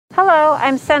Hello,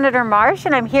 I'm Senator Marsh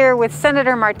and I'm here with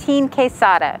Senator Martine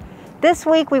Quezada. This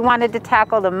week we wanted to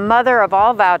tackle the mother of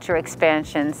all voucher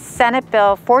expansions, Senate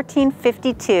Bill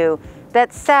 1452,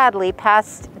 that sadly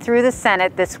passed through the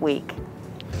Senate this week.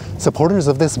 Supporters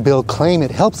of this bill claim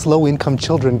it helps low-income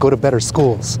children go to better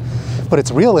schools, but its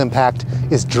real impact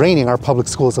is draining our public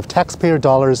schools of taxpayer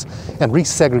dollars and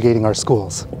resegregating our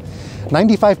schools.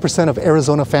 95% of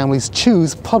Arizona families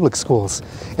choose public schools,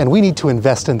 and we need to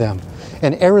invest in them.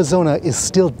 And Arizona is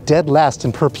still dead last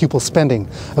in per pupil spending,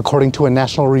 according to a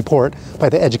national report by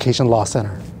the Education Law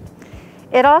Center.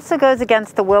 It also goes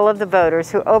against the will of the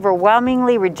voters who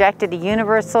overwhelmingly rejected a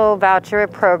universal voucher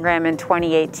program in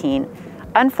 2018.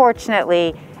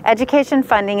 Unfortunately, education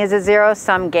funding is a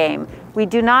zero-sum game. We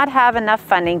do not have enough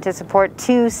funding to support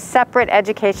two separate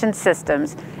education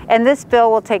systems, and this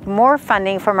bill will take more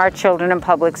funding from our children in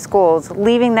public schools,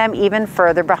 leaving them even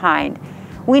further behind.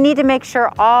 We need to make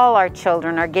sure all our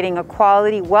children are getting a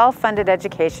quality, well-funded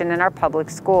education in our public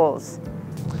schools.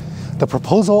 The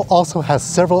proposal also has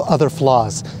several other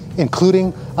flaws,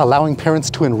 including allowing parents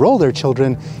to enroll their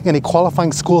children in a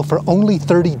qualifying school for only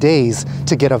 30 days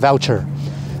to get a voucher.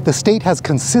 The state has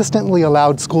consistently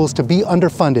allowed schools to be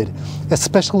underfunded,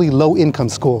 especially low-income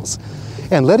schools.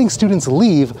 And letting students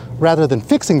leave rather than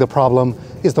fixing the problem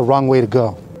is the wrong way to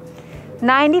go.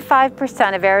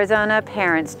 95% of Arizona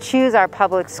parents choose our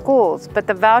public schools, but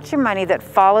the voucher money that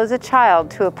follows a child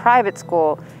to a private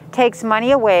school takes money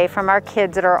away from our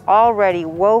kids that are already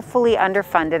woefully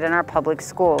underfunded in our public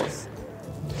schools.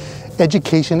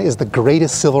 Education is the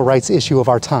greatest civil rights issue of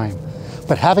our time,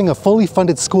 but having a fully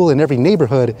funded school in every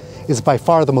neighborhood is by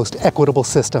far the most equitable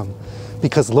system,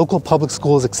 because local public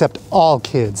schools accept all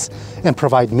kids and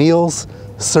provide meals,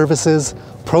 services,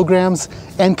 programs,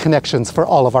 and connections for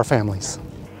all of our families.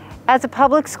 As a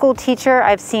public school teacher,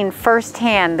 I've seen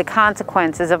firsthand the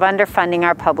consequences of underfunding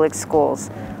our public schools.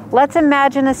 Let's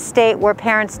imagine a state where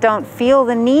parents don't feel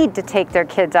the need to take their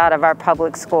kids out of our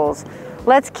public schools.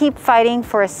 Let's keep fighting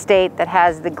for a state that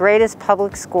has the greatest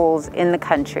public schools in the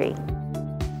country.